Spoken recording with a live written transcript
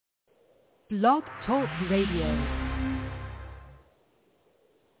Blog Talk Radio.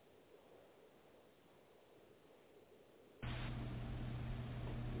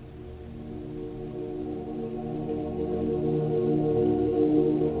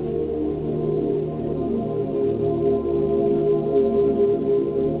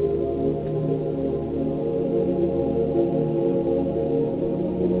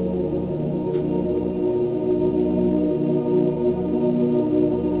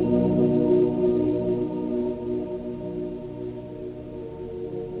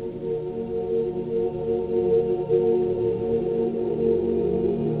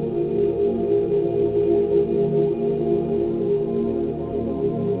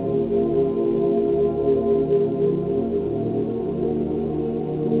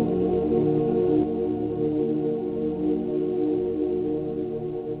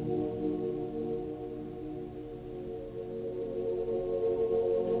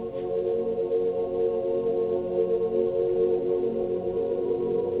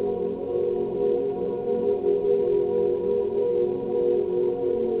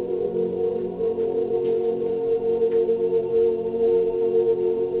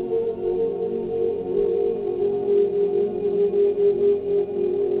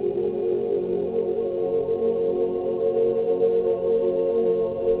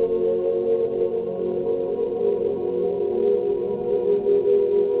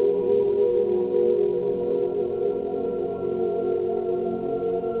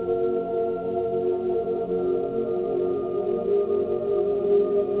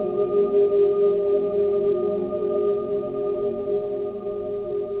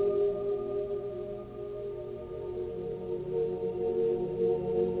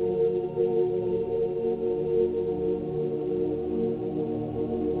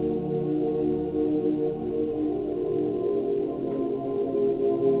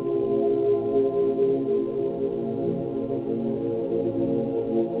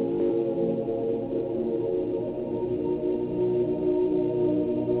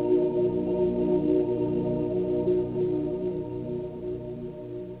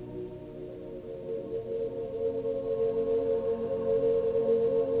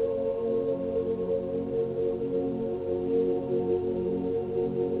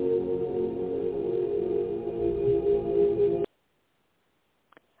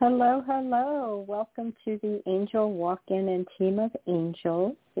 Hello, hello. Welcome to the Angel Walk-In and Team of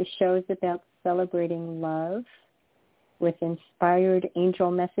Angels. The show is about celebrating love with inspired angel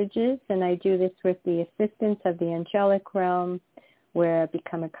messages, and I do this with the assistance of the angelic realm, where I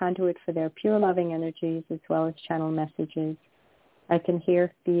become a conduit for their pure loving energies as well as channel messages. I can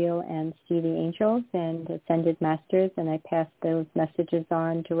hear, feel, and see the angels and ascended masters, and I pass those messages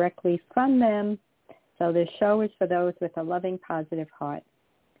on directly from them. So this show is for those with a loving, positive heart.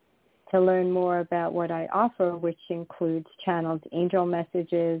 To learn more about what I offer, which includes channeled angel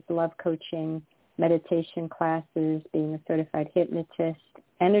messages, love coaching, meditation classes, being a certified hypnotist,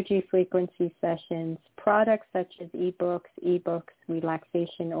 energy frequency sessions, products such as ebooks,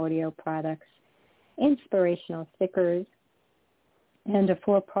 relaxation audio products, inspirational stickers, and a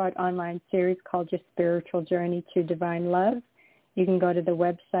 4-part online series called Your Spiritual Journey to Divine Love. You can go to the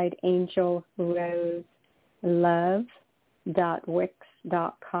website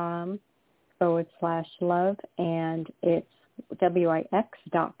angelroselove.wix.com/love, and it's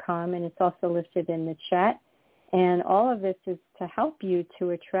wix.com, and it's also listed in the chat. And all of this is to help you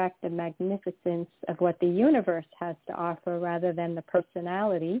to attract the magnificence of what the universe has to offer rather than the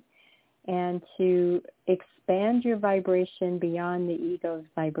personality, and to expand your vibration beyond the ego's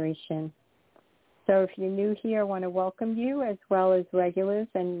vibration. So if you're new here, I want to welcome you, as well as regulars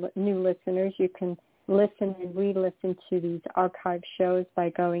and new listeners. You can listen and re-listen to these archive shows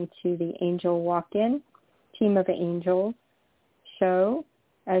by going to the Angel Walk-In, Team of Angels show,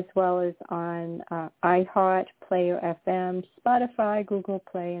 as well as on iHeart, Player FM, Spotify, Google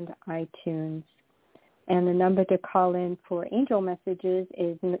Play, and iTunes. And the number to call in for angel messages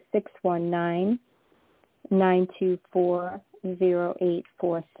is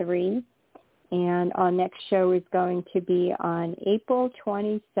 619-924-0843. And our next show is going to be on April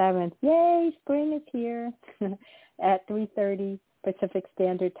 27th. Yay, spring is here at 3:30 Pacific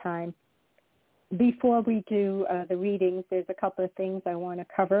Standard Time. Before we do the readings, there's a couple of things I want to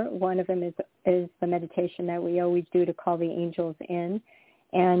cover. One of them is the meditation that we always do to call the angels in.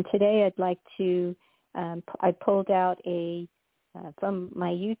 And today I'd like to, I pulled out from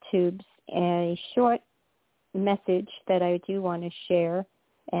my YouTubes a short message that I do want to share,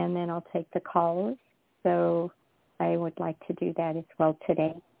 and then I'll take the calls. So I would like to do that as well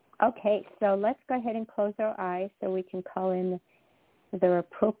today. Okay, so let's go ahead and close our eyes so we can call in the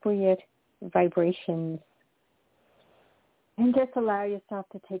appropriate vibrations. And just allow yourself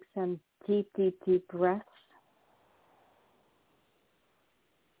to take some deep, deep, deep breaths.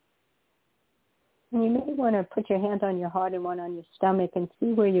 And you may want to put your hand on your heart and one on your stomach and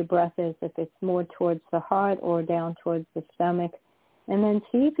see where your breath is, if it's more towards the heart or down towards the stomach. And then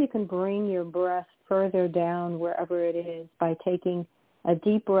see if you can bring your breath further down wherever it is by taking a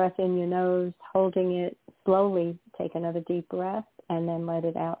deep breath in your nose, holding it slowly. Take another deep breath and then let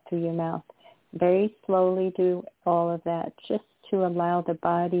it out through your mouth. Very slowly do all of that just to allow the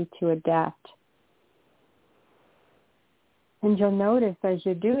body to adapt. And you'll notice as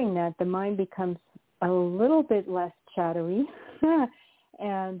you're doing that, the mind becomes a little bit less chattery.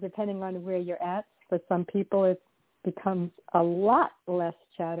 And depending on where you're at, for some people it becomes a lot less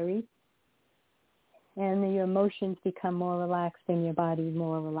chattery. And the emotions become more relaxed and your body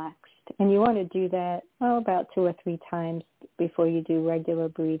more relaxed. And you want to do that, about 2 or 3 times before you do regular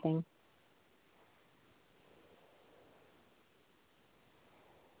breathing.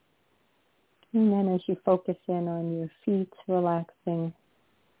 And then as you focus in on your feet, relaxing,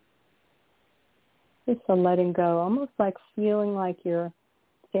 just a letting go, almost like feeling like you're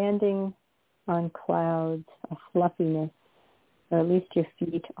standing on clouds, a fluffiness, or at least your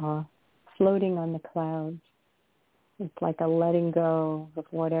feet are floating on the clouds. It's like a letting go of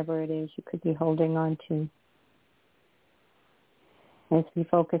whatever it is you could be holding on to. As we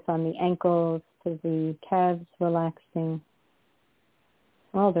focus on the ankles to the calves, relaxing.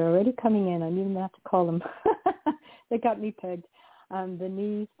 Oh, they're already coming in. I didn't even have to call them. They got me pegged. The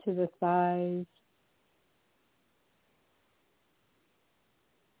knees to the thighs.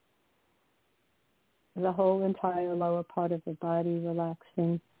 The whole entire lower part of the body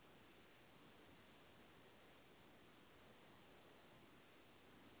relaxing.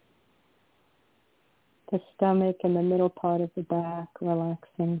 The stomach and the middle part of the back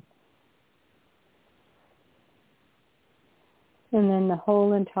relaxing. And then the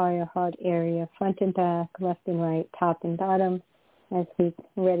whole entire heart area, front and back, left and right, top and bottom, as we've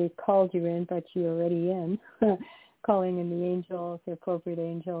already called you in, but you're already in, calling in the angels, the appropriate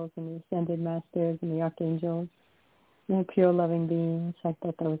angels, and the ascended masters and the archangels, and the pure loving beings. I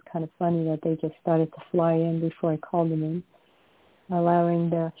thought that was kind of funny that they just started to fly in before I called them in. Allowing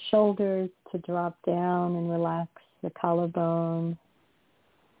the shoulders to drop down and relax, the collarbone,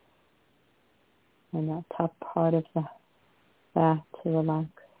 and that top part of the back to relax.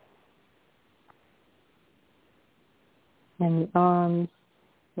 And the arms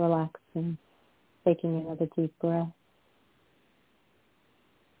relaxing, taking another deep breath.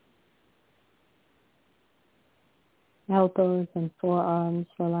 Elbows and forearms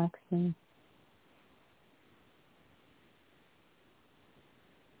relaxing.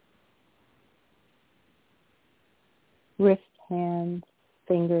 Wrist, hands,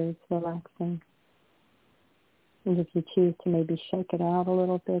 fingers relaxing. And if you choose to maybe shake it out a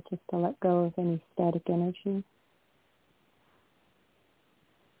little bit, just to let go of any static energy.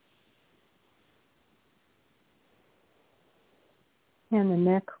 And the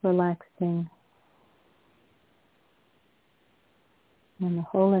neck relaxing. And the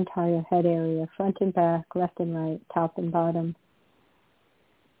whole entire head area, front and back, left and right, top and bottom.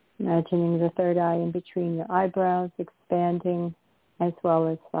 Imagining the third eye in between your eyebrows expanding, as well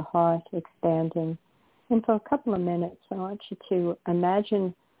as the heart expanding. And for a couple of minutes, I want you to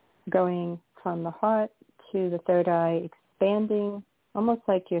imagine going from the heart to the third eye, expanding, almost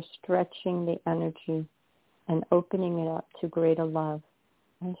like you're stretching the energy and opening it up to greater love.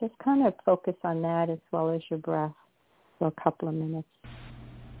 And just kind of focus on that as well as your breath for a couple of minutes.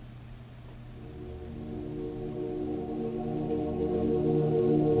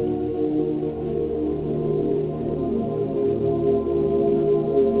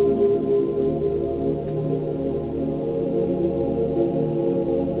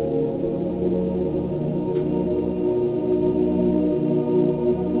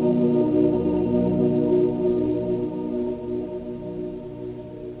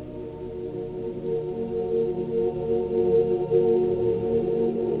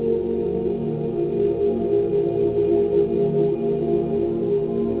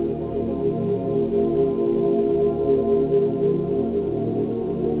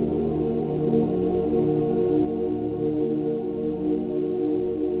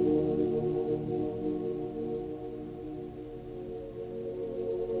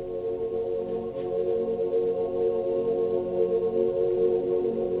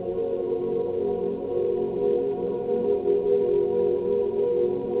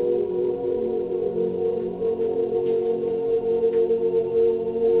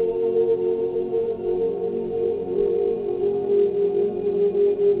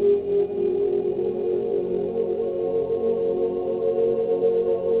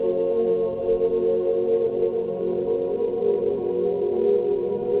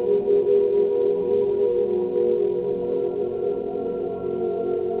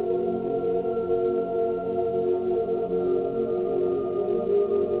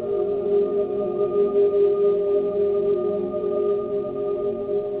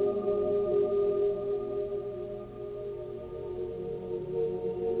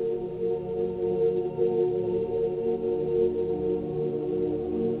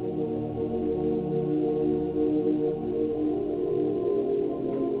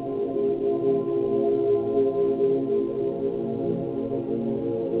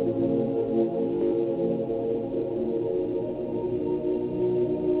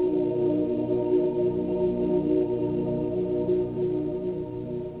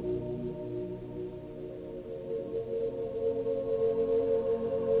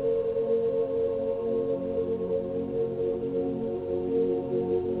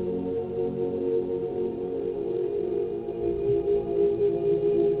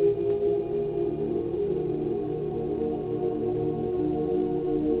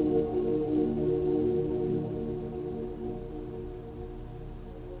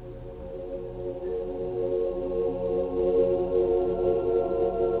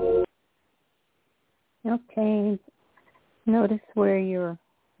 notice where your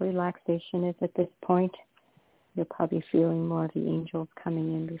relaxation is at this point. You're probably feeling more of the angels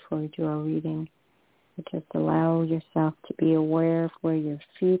coming in before we do our reading. But just allow yourself to be aware of where your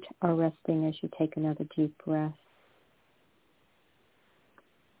feet are resting as you take another deep breath.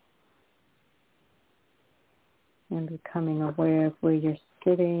 And becoming aware of where you're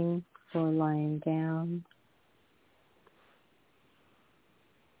sitting or lying down.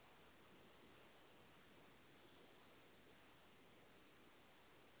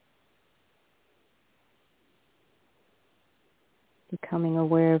 Becoming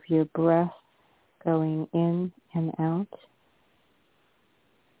aware of your breath going in and out.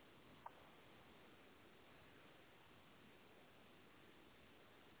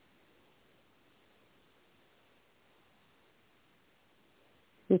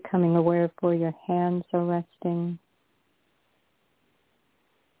 Becoming aware of where your hands are resting.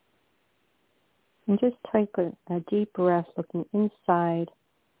 And just take a deep breath looking inside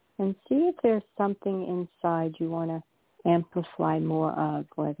and see if there's something inside you want to amplify more of,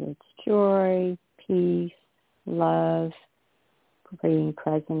 whether it's joy, peace, love, being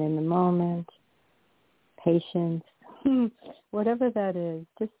present in the moment, patience, whatever that is.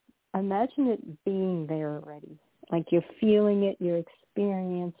 Just imagine it being there already. Like you're feeling it, you're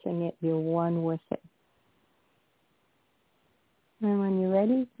experiencing it, you're one with it. And when you're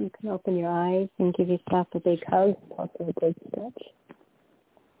ready, you can open your eyes and give yourself a big hug, also a big stretch.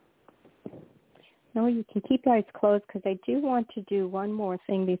 No, you can keep your eyes closed because I do want to do one more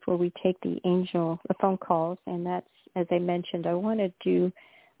thing before we take the phone calls, and that's, as I mentioned, I want to do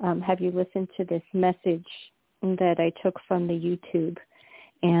have you listen to this message that I took from the YouTube,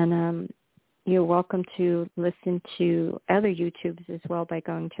 and you're welcome to listen to other YouTubes as well by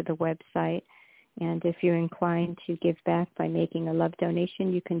going to the website. And if you're inclined to give back by making a love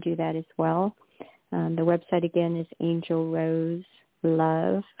donation, you can do that as well. The website again is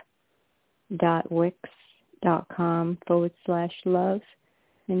angelrose.wix.com/love.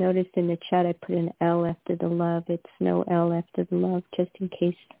 I noticed in the chat I put an L after the love. It's no L after the love, just in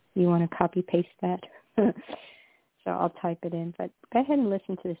case you want to copy paste that. So I'll type it in. But go ahead and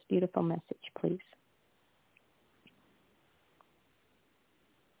listen to this beautiful message, please.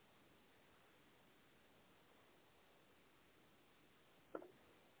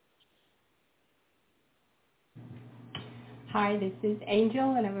 Hi, this is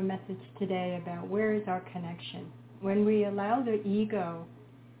Angel, and I have a message today about where is our connection. When we allow the ego,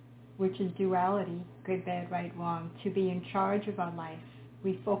 which is duality, good, bad, right, wrong, to be in charge of our life,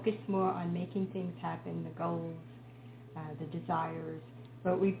 we focus more on making things happen, the goals, the desires,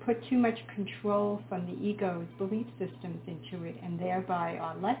 but we put too much control from the ego's belief systems into it, and thereby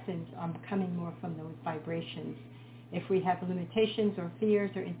our lessons are coming more from those vibrations. If we have limitations or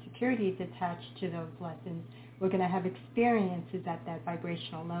fears or insecurities attached to those lessons, we're going to have experiences at that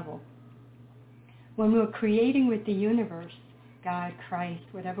vibrational level. When we're creating with the universe, God, Christ,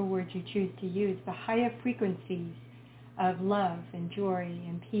 whatever word you choose to use, the higher frequencies of love and joy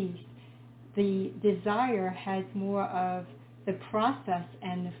and peace, the desire has more of the process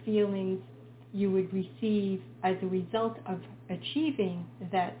and the feelings you would receive as a result of achieving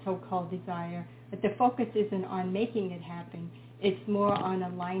that so-called desire. But the focus isn't on making it happen. It's more on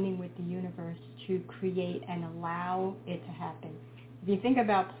aligning with the universe to create and allow it to happen. If you think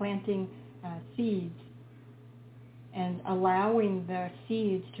about planting seeds and allowing the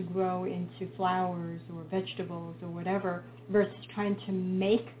seeds to grow into flowers or vegetables or whatever, versus trying to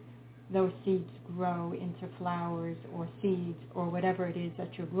make those seeds grow into flowers or seeds or whatever it is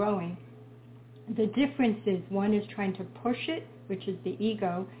that you're growing, the difference is one is trying to push it, which is the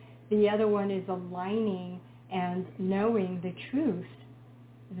ego. The other one is aligning and knowing the truth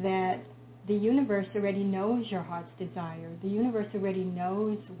that the universe already knows your heart's desire. The universe already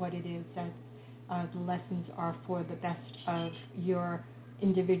knows what it is that the lessons are for the best of your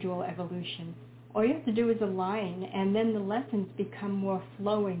individual evolution. All you have to do is align, and then the lessons become more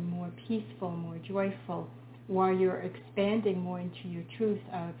flowing, more peaceful, more joyful, while you're expanding more into your truth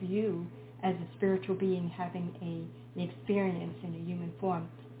of you as a spiritual being having an experience in a human form.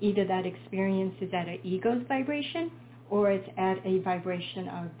 Either that experience is at an ego's vibration or it's at a vibration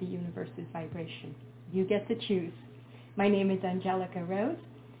of the universe's vibration. You get to choose. My name is Angelica Rose,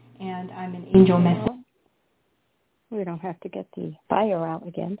 and I'm an angel messenger. We don't have to get the bio out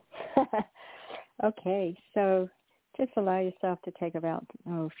again. Okay, so just allow yourself to take about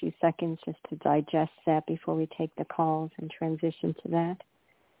a few seconds just to digest that before we take the calls and transition to that.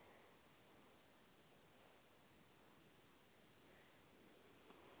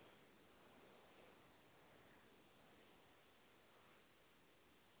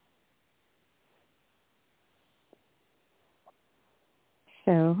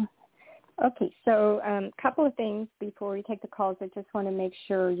 So a couple of things before we take the calls. I just want to make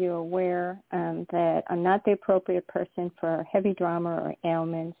sure you're aware that I'm not the appropriate person for heavy drama or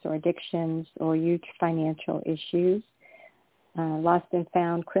ailments or addictions or huge financial issues, lost and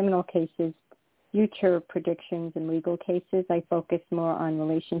found, criminal cases, future predictions, and legal cases. I focus more on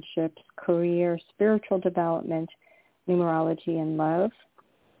relationships, career, spiritual development, numerology, and love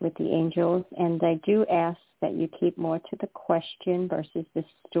with the angels. And I do ask that you keep more to the question versus the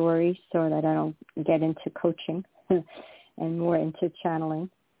story so that I don't get into coaching and more into channeling.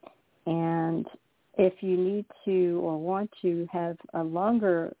 And if you need to or want to have a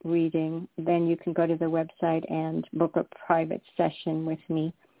longer reading, then you can go to the website and book a private session with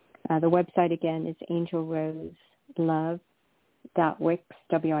me. The website, again, is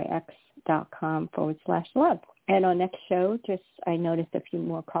angelroselove.wix.com/love. And our next show, I noticed a few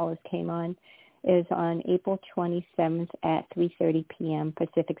more callers came on, is on April 27th at 3:30 p.m.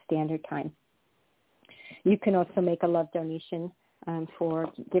 Pacific Standard Time. You can also make a love donation for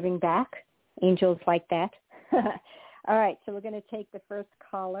giving back. Angels like that. All right, so we're going to take the first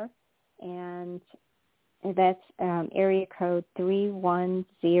caller, and that's area code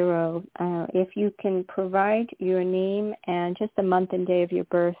 310. If you can provide your name and just the month and day of your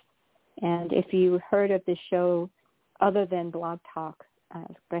birth, and if you heard of the show other than Blog Talk,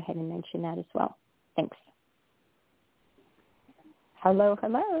 go ahead and mention that as well. Thanks. Hello.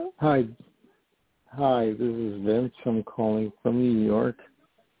 Hi, this is Vince. I'm calling from New York.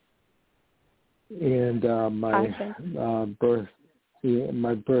 And my birth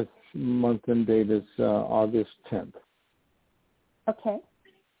month and date is August 10th. Okay.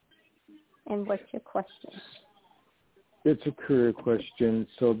 And what's your question? It's a career question.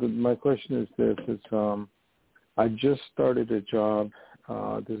 So my question is this: I just started a job.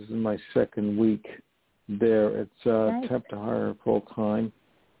 This is my second week there. It's nice. Temp to hire full time.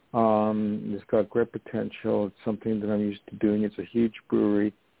 It's got great potential. It's something that I'm used to doing. It's a huge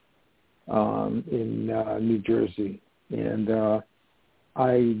brewery in New Jersey, and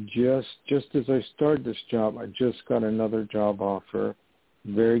I just as I started this job, I just got another job offer.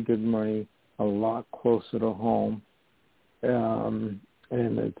 Very good money, a lot closer to home. And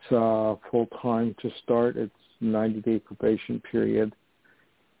it's full-time to start. It's 90-day probation period.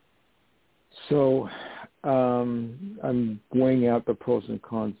 So I'm weighing out the pros and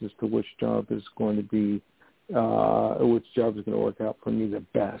cons as to which job is going to be, which job is going to work out for me the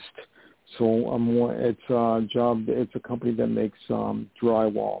best. So it's a job. It's a company that makes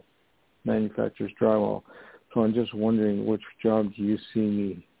drywall, manufactures drywall. So I'm just wondering, which job do you see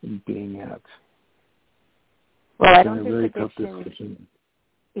me being at? Well, I don't do tough predictions.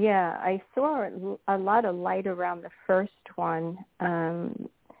 Yeah, I saw a lot of light around the first one.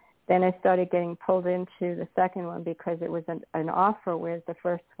 Then I started getting pulled into the second one because it was an offer, whereas the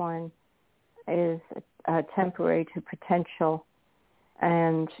first one is temporary to potential.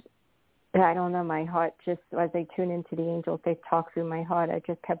 And I don't know, my heart just, as I tune into the angels, they talk through my heart. I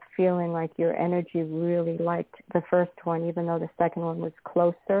just kept feeling like your energy really liked the first one, even though the second one was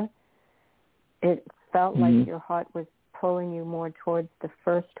closer. It felt like your heart was pulling you more towards the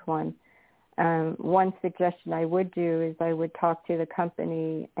first one. One suggestion I would do is I would talk to the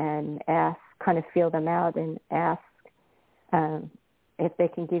company and ask, kind of feel them out and ask if they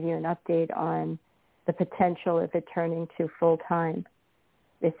can give you an update on the potential of it turning to full-time.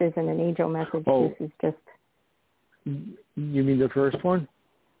 This isn't an angel message. Oh. This is just... You mean the first one?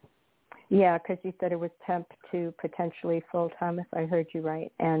 Yeah, because you said it was temp to potentially full-time, if I heard you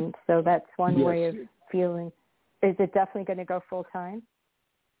right. And so that's one way of feeling. Is it definitely going to go full-time?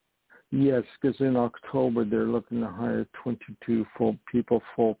 Yes, because in October they're looking to hire 22 people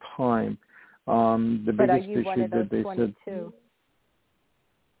full-time. The but biggest are you issue one of those that they 22? said...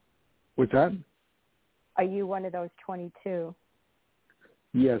 What's that? Are you one of those 22?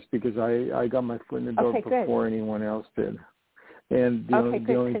 Yes, because I got my foot in the door before anyone else did. And the only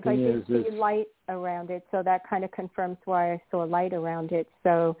thing because I did see light around it, so that kind of confirms why I saw light around it.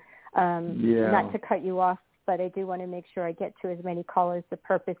 So not to cut you off, but I do want to make sure I get to as many callers. The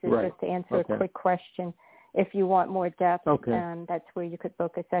purpose is just to answer a quick question. If you want more depth, that's where you could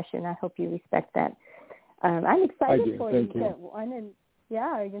book a session. I hope you respect that. I'm excited for you to get one, and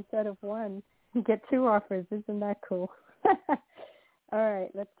instead of one, you get two offers. Isn't that cool? All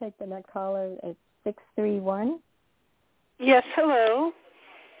right, let's take the next caller. It's 631. Yes, hello.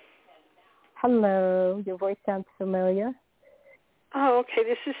 Hello. Your voice sounds familiar. Oh, okay.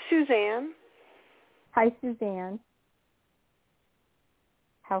 This is Suzanne. Hi, Suzanne.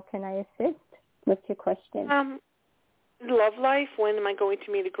 How can I assist? What's your question? Love life. When am I going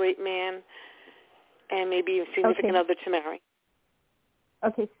to meet a great man and maybe a significant other to marry?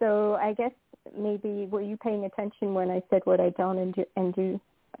 Okay, so I guess maybe were you paying attention when I said what I don't and do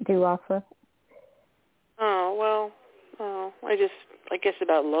offer? I guess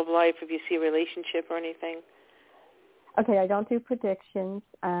about love life, if you see a relationship or anything. Okay, I don't do predictions.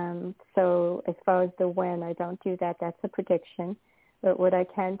 So as far as the when, I don't do that. That's a prediction. But what I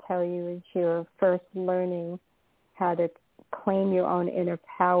can tell you is you're first learning how to claim your own inner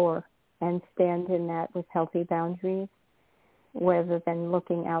power and stand in that with healthy boundaries. Rather than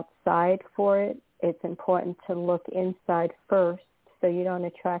looking outside for it, it's important to look inside first so you don't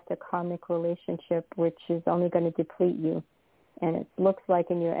attract a karmic relationship which is only going to deplete you. And it looks like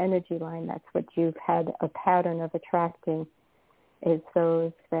in your energy line that's what you've had a pattern of attracting, is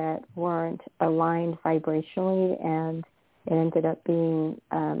those that weren't aligned vibrationally, and it ended up being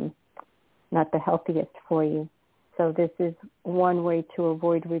not the healthiest for you. So this is one way to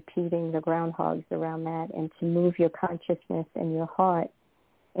avoid repeating the groundhogs around that, and to move your consciousness and your heart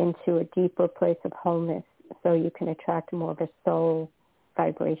into a deeper place of wholeness so you can attract more of a soul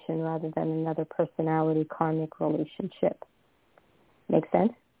vibration rather than another personality karmic relationship. Make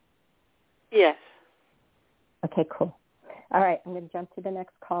sense? Yes. Okay, cool. All right, I'm going to jump to the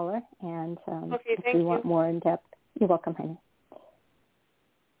next caller, and if you want more in-depth, you're welcome, honey.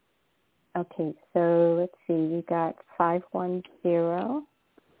 Okay, so let's see. We got 510.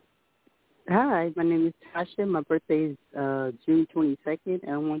 Hi, my name is Tasha. My birthday is June 22nd,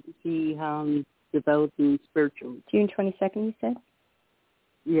 and I want to see how I'm developing spiritually. June 22nd, you said?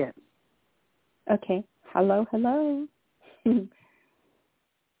 Yes. Okay. Hello.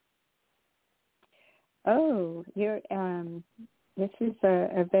 Oh, you're. This is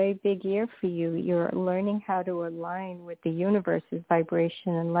a very big year for you. You're learning how to align with the universe's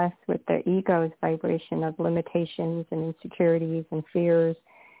vibration and less with the ego's vibration of limitations and insecurities and fears.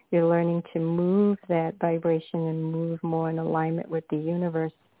 You're learning to move that vibration and move more in alignment with the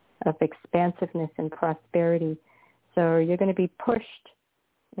universe of expansiveness and prosperity. So you're going to be pushed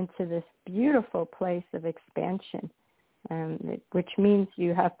into this beautiful place of expansion, which means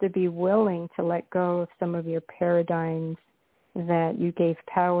you have to be willing to let go of some of your paradigms that you gave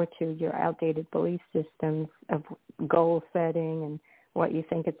power to, your outdated belief systems of goal setting and what you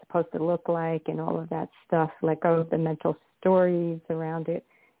think it's supposed to look like and all of that stuff. Let go of the mental stories around it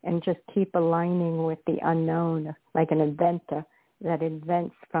and just keep aligning with the unknown, like an inventor that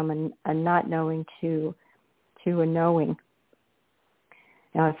invents from a not knowing to a knowing.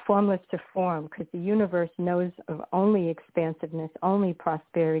 Now, it's formless to form because the universe knows of only expansiveness, only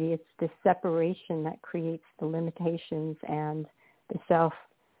prosperity. It's the separation that creates the limitations and the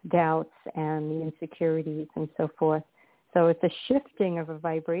self-doubts and the insecurities and so forth. So it's a shifting of a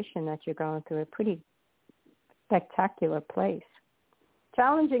vibration that you're going through, a pretty spectacular place.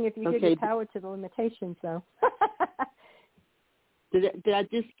 Challenging if you give your power to the limitations, though. Did I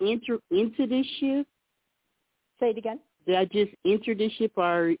just enter into this shift? Say it again. Did I just enter this ship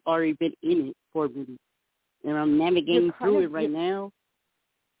or been in it for a minute? And I'm navigating through it right now?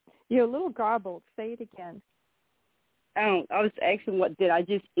 You're a little garbled. Say it again. I was asking, did I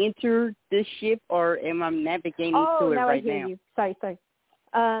just enter this ship or am I navigating through it right now? Oh, now I hear you. Sorry.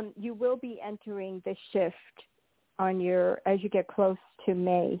 You will be entering the shift as you get close to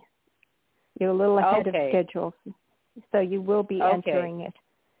May. You're a little ahead of schedule. So you will be entering it.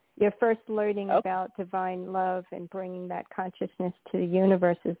 You're first learning about divine love and bringing that consciousness to the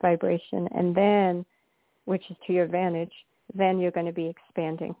universe's vibration, and then, which is to your advantage, then you're going to be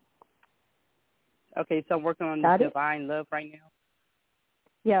expanding. Okay, so I'm working on divine love right now?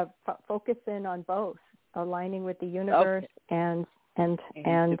 Yeah, focus in on both, aligning with the universe and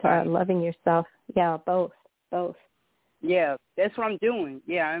loving yourself. Yeah, both. Yeah, that's what I'm doing.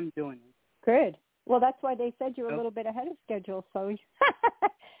 Yeah, I'm doing it. Good. Well, that's why they said you're a little bit ahead of schedule, so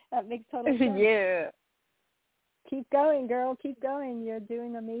that makes total sense. Yeah. Keep going, girl. Keep going. You're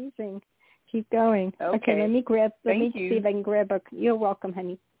doing amazing. Keep going. Okay, let me see if I can grab You're welcome,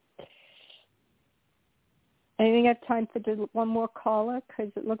 honey. I think I have time for just one more caller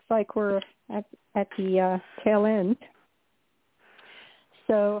because it looks like we're at the tail end.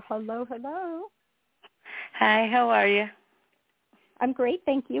 So, hello. Hi, how are you? I'm great,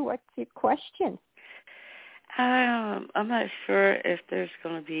 thank you. What's your question? I'm not sure if there's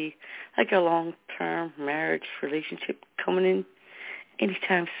going to be like a long-term marriage relationship coming in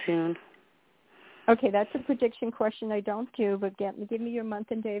anytime soon. Okay, that's a prediction question I don't do, but give me your month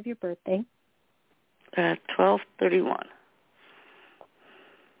and day of your birthday. 12/31.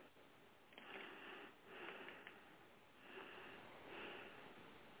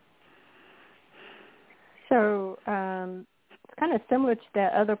 So it's kind of similar to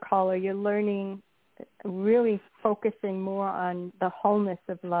that other caller. You're learning really focusing more on the wholeness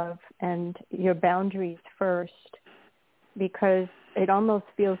of love and your boundaries first, because it almost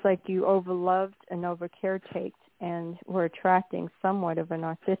feels like you overloved and over-caretaked and were attracting somewhat of a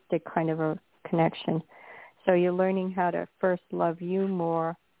narcissistic kind of a connection. So you're learning how to first love you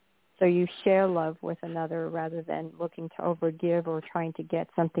more, so you share love with another rather than looking to overgive or trying to get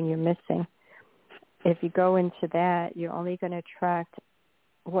something you're missing. If you go into that, you're only going to attract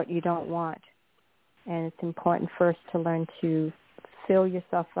what you don't want. And it's important first to learn to fill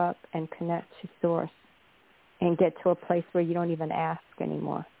yourself up and connect to Source and get to a place where you don't even ask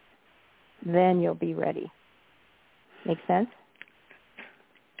anymore. Then you'll be ready. Make sense?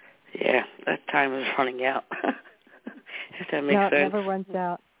 Yeah, that time is running out. If that makes sense. No, it never runs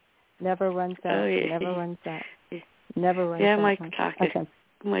out. Never runs out. Oh, yeah. Never runs out. Yeah. Never runs out. Yeah, my clock is...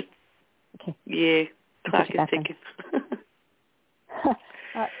 Okay. Okay. Yeah, clock is ticking.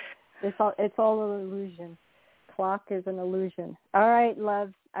 It's all an illusion. Clock is an illusion. All right,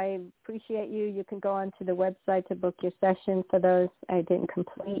 loves. I appreciate you. You can go onto the website to book your session for those I didn't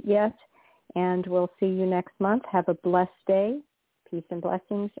complete yet. And we'll see you next month. Have a blessed day. Peace and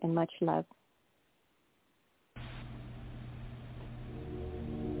blessings and much love.